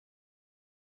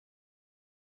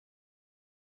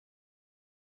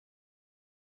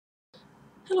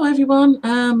Hello everyone,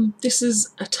 this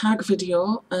is a tag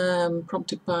video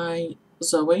prompted by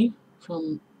Zoe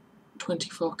from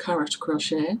 24 Carat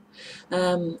Crochet.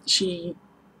 She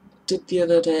did the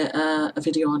other day a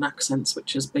video on accents,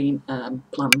 which has been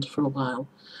planned for a while,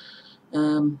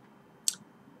 and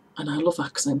I love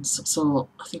accents, so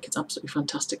I think it's absolutely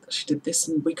fantastic that she did this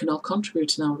and we can all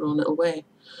contribute in our own little way.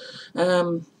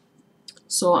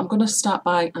 So I'm going to start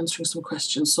by answering some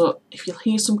questions, so if you'll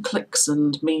hear some clicks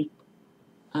and me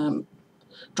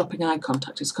dropping eye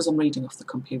contact, is because I'm reading off the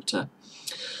computer.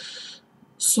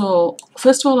 So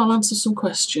first of all, I'll answer some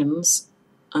questions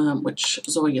which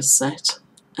Zoe has set,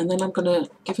 and then I'm going to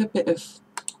give a bit of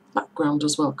background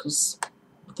as well because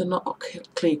they're not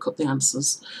clear cut, the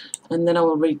answers, and then I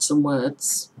will read some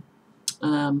words.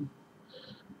 So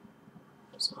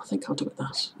I think I'll do it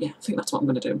that. Yeah, I think that's what I'm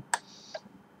going to do.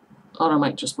 Or I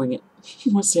might just wing it.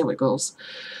 We'll see how it goes.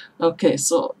 Okay,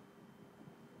 so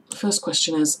the first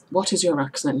question is, what is your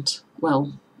accent?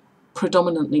 Well,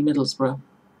 predominantly Middlesbrough,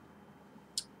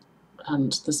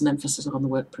 and there's an emphasis on the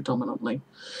word predominantly.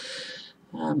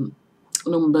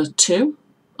 Number two,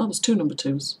 oh, there's two number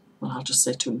twos. Well, I'll just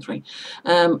say 2 and 3.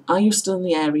 Are you still in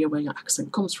the area where your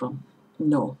accent comes from?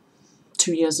 No.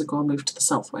 2 years ago I moved to the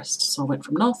southwest, so I went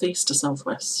from northeast to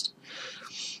southwest.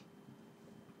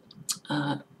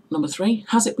 Number 3,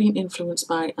 has it been influenced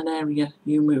by an area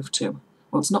you moved to?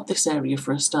 Well, it's not this area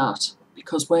for a start,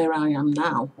 because where I am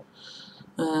now,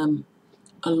 a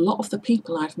lot of the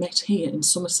people I've met here in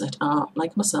Somerset are,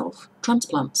 like myself,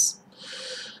 transplants.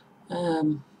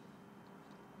 I've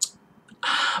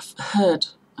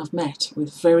met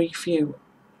with very few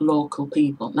local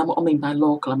people. Now, what I mean by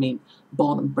local, I mean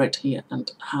born and bred here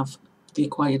and have the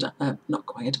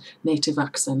native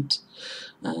accent.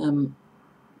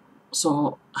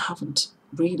 So I haven't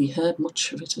really heard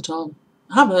much of it at all.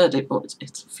 I have heard it, but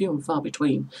it's few and far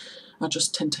between. I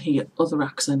just tend to hear other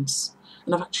accents.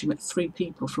 And I've actually met 3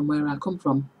 people from where I come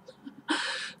from,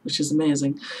 which is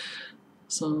amazing.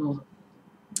 So,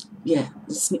 yeah,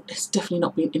 it's definitely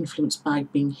not been influenced by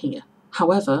being here.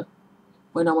 However,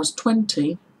 when I was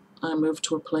 20, I moved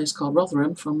to a place called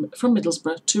Rotherham, from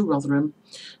Middlesbrough to Rotherham,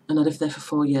 and I lived there for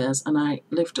 4 years, and I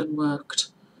lived and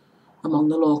worked among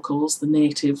the locals, the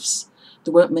natives.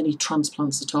 There weren't many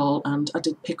transplants at all, and I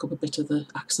did pick up a bit of the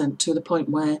accent, to the point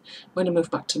where when I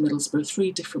moved back to Middlesbrough,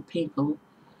 3 different people,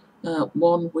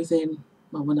 one within,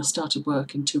 well, when I started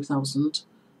work in 2000,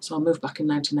 so I moved back in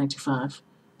 1995,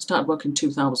 started work in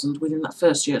 2000, within that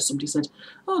first year somebody said,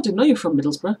 oh, I didn't know you're from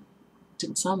Middlesbrough,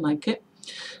 didn't sound like it.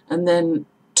 And then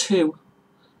 2,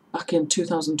 back in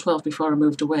 2012, before I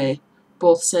moved away,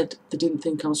 both said they didn't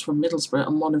think I was from Middlesbrough,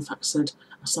 and one in fact said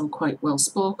I sound quite well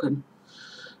spoken.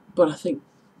 But I think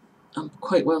I'm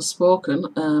quite well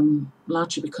spoken,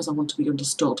 largely because I want to be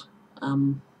understood.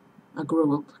 I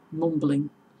grew up mumbling,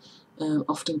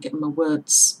 often getting my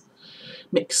words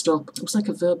mixed up. It was like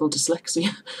a verbal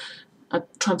dyslexia. I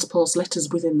transposed letters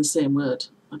within the same word.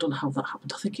 I don't know how that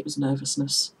happened. I think it was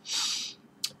nervousness.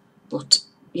 But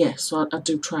yeah, so I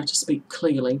do try to speak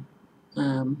clearly,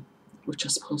 which I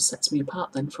suppose sets me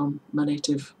apart then from my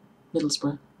native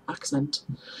Middlesbrough accent.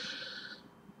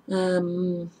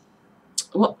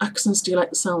 What accents do you like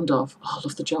the sound of? Oh, I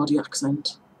love the Geordie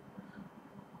accent.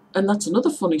 And that's another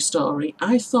funny story.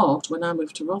 I thought when I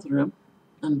moved to Rotherham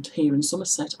and here in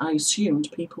Somerset, I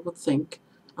assumed people would think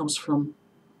I was from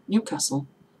Newcastle,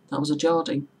 that I was a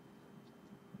Geordie.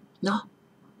 No.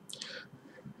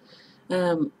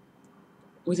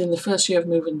 Within the first year of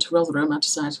moving to Rotherham, I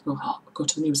decided to go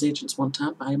to the newsagents one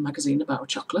time, buy a magazine about a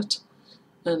chocolate,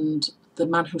 and the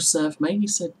man who served me, he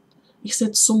said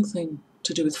something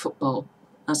to do with football,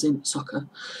 as in soccer.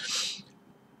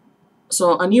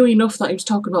 So I knew enough that he was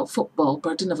talking about football, but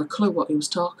I didn't have a clue what he was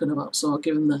talking about, so I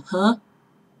gave him the, huh?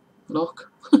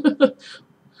 Look. And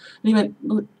he went,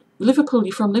 well, Liverpool,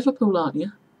 you're from Liverpool, aren't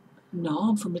you? No,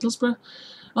 I'm from Middlesbrough.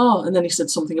 Oh, and then he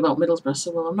said something about Middlesbrough, so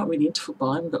well, I'm not really into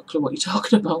football, I haven't got a clue what you're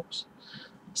talking about.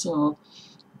 So,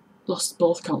 lost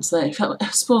both counts there.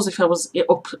 I suppose if I was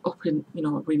up in,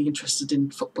 really interested in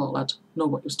football, I'd know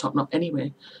what he was talking about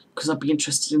anyway, because I'd be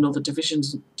interested in other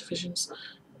teams.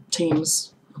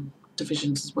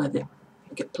 Divisions is where they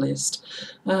get placed.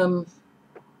 Yeah,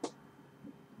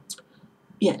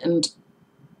 and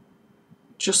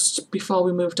just before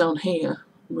we moved down here,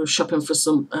 we were shopping for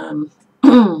some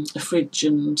a fridge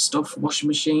and stuff, washing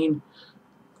machine,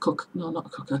 not a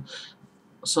cooker.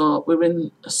 So we were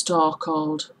in a store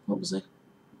called, what was it?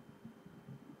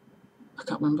 I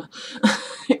can't remember.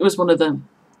 It was one of the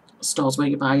stores where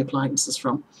you buy appliances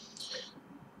from.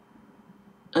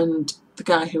 And the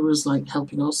guy who was like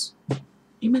helping us,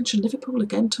 he mentioned Liverpool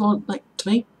again to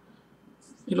me.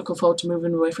 You're looking forward to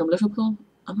moving away from Liverpool?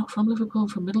 I'm not from Liverpool, I'm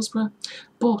from Middlesbrough.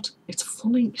 But it's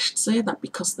funny you should say that,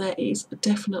 because there is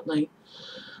definitely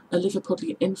a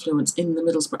Liverpudlian influence in the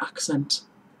Middlesbrough accent.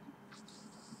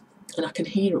 And I can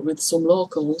hear it with some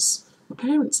locals, my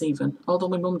parents even, although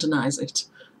my mum denies it.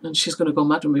 And she's going to go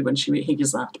mad with me when she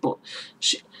hears that. But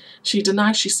she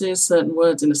denies she says certain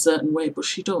words in a certain way, but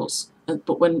she does.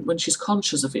 But when she's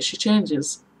conscious of it, she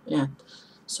changes. Yeah.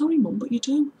 Sorry, Mum, but you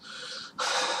do.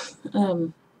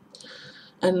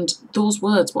 And those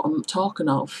words, what I'm talking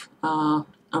of, are,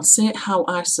 I'll say it how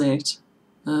I say it.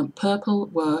 Purple,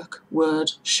 work,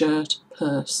 word, shirt,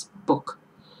 purse, book.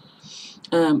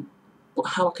 But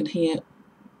how I can hear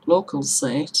locals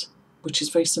say it, which is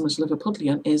very similar to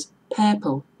Liverpudlian, is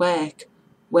purple, work,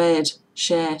 word,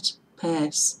 shirt,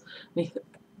 purse.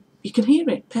 You can hear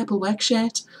it, purple, work,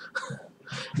 shirt.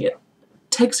 Yeah.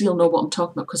 Tegzee will know what I'm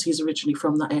talking about because he's originally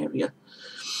from that area.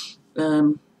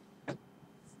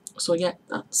 So yeah,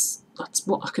 that's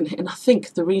what I can hit. And I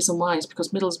think the reason why is because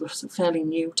Middlesbrough is a fairly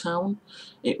new town.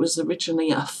 It was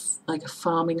originally like a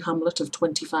farming hamlet of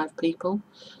 25 people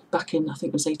back in, I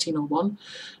think it was 1801.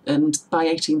 And by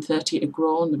 1830 it had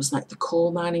grown. There was like the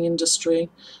coal mining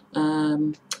industry,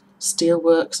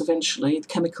 steelworks eventually, the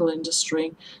chemical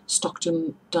industry,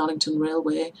 Stockton, Darlington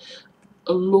Railway.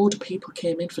 A load of people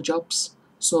came in for jobs.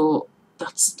 So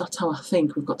that's how I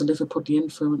think we've got the Liverpudlian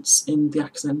influence in the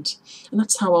accent. And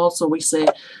that's how also we say,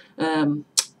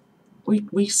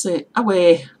 we say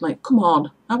away, like come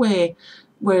on, away.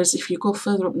 Whereas if you go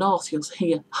further up north, you'll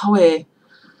hear away.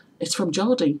 It's from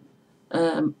Geordie.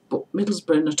 But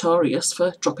Middlesbrough are notorious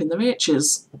for dropping their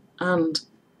H's. And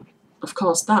of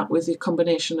course that, with the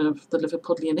combination of the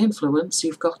Liverpudlian influence,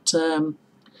 you've got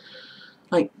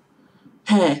like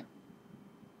hair,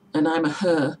 and I'm a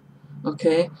her.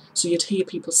 Okay, so you'd hear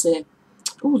people say,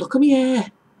 oh, look at me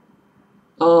hair.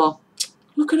 Or,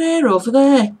 look at her over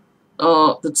there.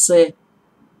 Or they'd say,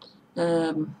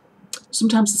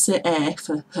 sometimes they say eh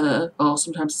for her, or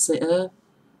sometimes they say her.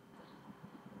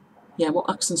 Yeah, what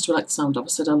accents do I like the sound of? I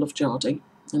said I love Geordie,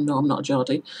 and no, I'm not a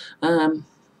Geordie. And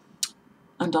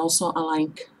also I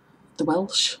like the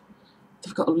Welsh.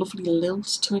 They've got a lovely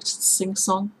lilt to it,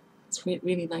 sing-song. It's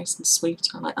really nice and sweet.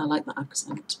 I like that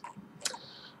accent.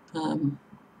 Oh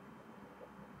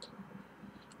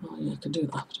yeah, I can do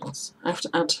that afterwards. I have to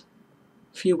add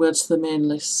a few words to the main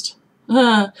list.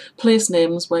 Place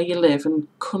names where you live and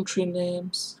country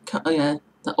names. Oh yeah,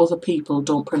 that other people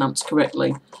don't pronounce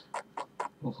correctly.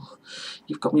 Oh,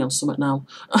 you've got me on something now.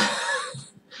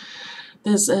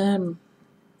 There's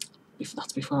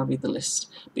that's before I read the list.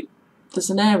 But there's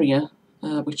an area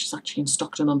which is actually in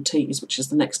Stockton-on-Tees, which is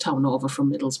the next town over from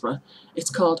Middlesbrough. It's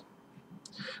called.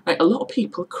 Right, a lot of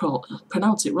people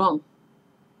pronounce it wrong,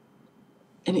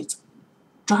 and it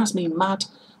drives me mad.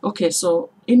 Okay, so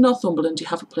in Northumberland you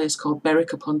have a place called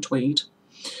Berwick-upon-Tweed.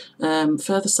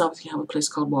 Further south you have a place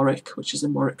called Warwick, which is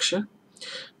in Warwickshire,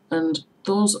 and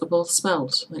those are both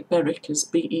spelled. Like Berwick is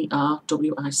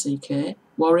B-E-R-W-I-C-K,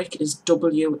 Warwick is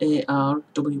W-A-R-W-I-C-K.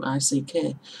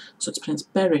 So it's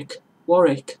pronounced Berwick,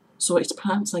 Warwick. So it's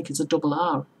pronounced like it's a double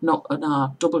R, not an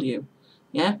R-W.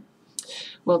 Yeah?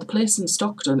 Well, the place in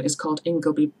Stockton is called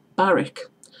Ingleby Barwick,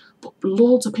 but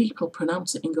loads of people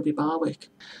pronounce it Ingleby Barwick.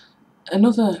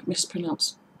 Another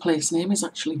mispronounced place name is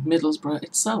actually Middlesbrough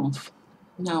itself.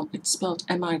 Now, it's spelled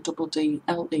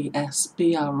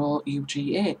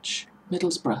M-I-D-D-L-E-S-B-R-O-U-G-H.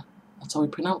 Middlesbrough. That's how we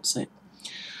pronounce it.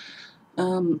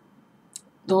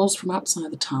 Those from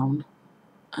outside the town,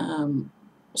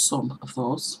 some of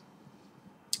those,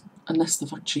 unless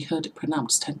they've actually heard it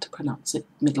pronounced, tend to pronounce it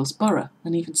Middlesbrough,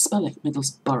 and even spell it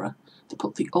Middlesbrough. They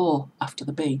put the O after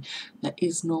the B. There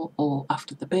is no O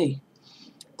after the B.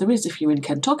 There is if you're in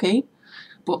Kentucky,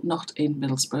 but not in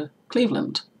Middlesbrough,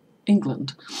 Cleveland,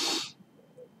 England.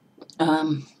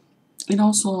 And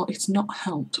also, it's not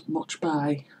helped much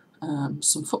by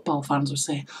some football fans who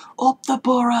say, up the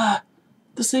borough.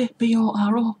 They say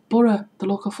B-O-R-O, borough, the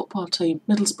local football team,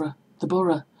 Middlesbrough, the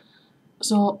borough.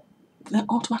 So they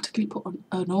automatically put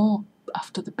an O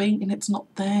after the B, and it's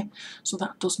not there. So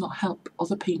that does not help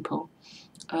other people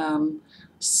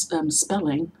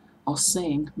spelling or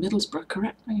saying Middlesbrough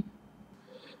correctly.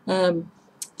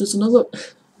 There's another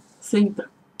thing that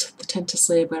they tend to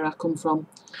say where I come from.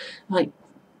 Like,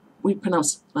 we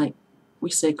pronounce, like, we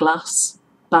say glass,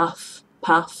 bath,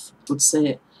 path, would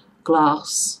say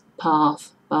glass,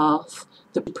 path, bath.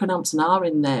 That we pronounce an R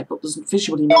in there, but there's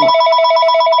visually no R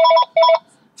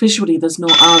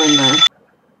in there.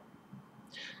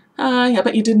 I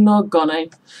bet you didn't know,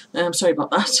 Gonnie. Sorry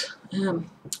about that.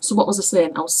 So what was I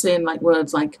saying? I was saying like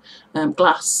words like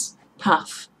glass,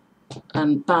 path,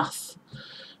 and bath.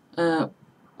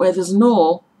 where there's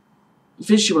no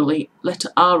visually letter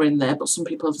R in there, but some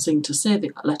people seem to say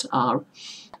the letter R.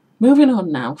 Moving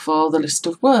on now for the list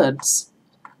of words,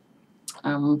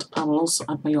 and I will also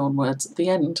add my own words at the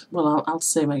end. Well, I'll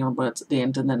say my own words at the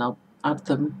end, and then I'll add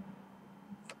them.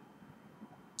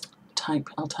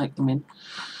 I'll type them in.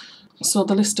 So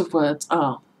the list of words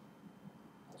are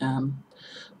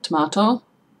tomato,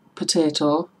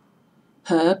 potato,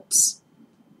 herbs,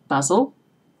 basil,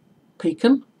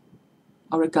 pecan,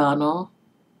 oregano,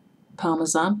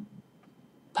 parmesan,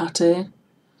 pate,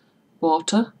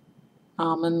 water,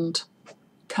 almond,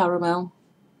 caramel,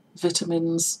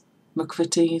 vitamins,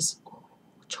 McVities,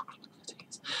 chocolate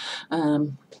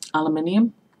McVities,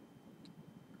 aluminium,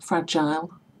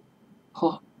 fragile,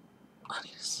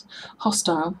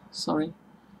 hostile, sorry,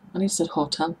 I need to say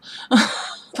hotel,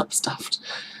 that was daft,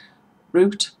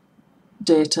 root,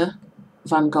 data,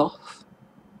 Van Gogh.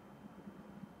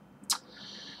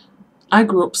 I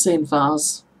grew up saying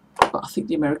vase, but I think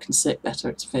the Americans say it better,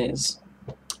 it's vase.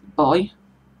 Boy,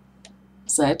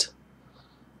 Z,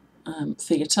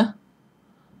 theatre,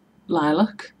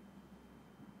 lilac.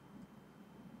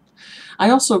 I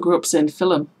also grew up saying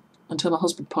film until my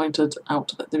husband pointed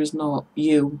out that there is no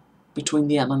U between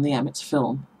the L and the M, it's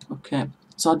film. Okay,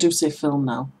 so I do say film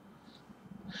now,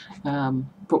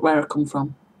 but where I come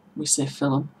from we say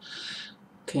film.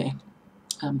 Okay,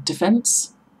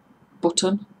 defence,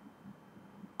 button,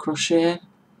 crochet,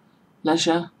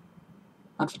 leisure,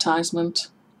 advertisement,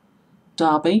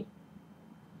 Derby,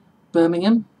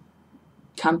 Birmingham,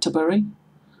 Canterbury,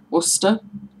 Worcester,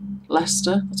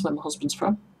 Leicester, that's where my husband's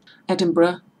from,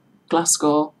 Edinburgh,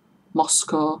 Glasgow,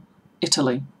 Moscow,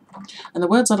 Italy. And the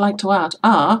words I'd like to add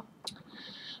are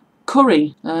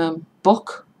curry,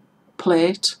 book,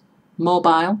 plate,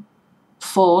 mobile,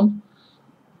 phone,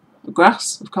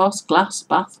 grass, of course, glass,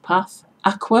 bath, path,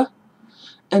 aqua,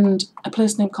 and a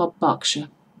place name called Berkshire.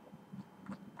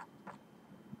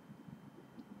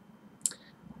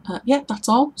 Yeah, that's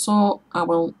all. So I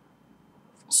will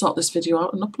sort this video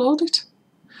out and upload it.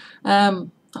 I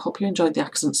hope you enjoyed the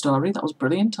accent story. That was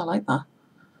brilliant. I like that.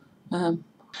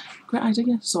 Great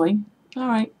idea, Zoe.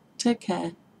 Alright, take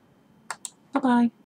care. Bye-bye.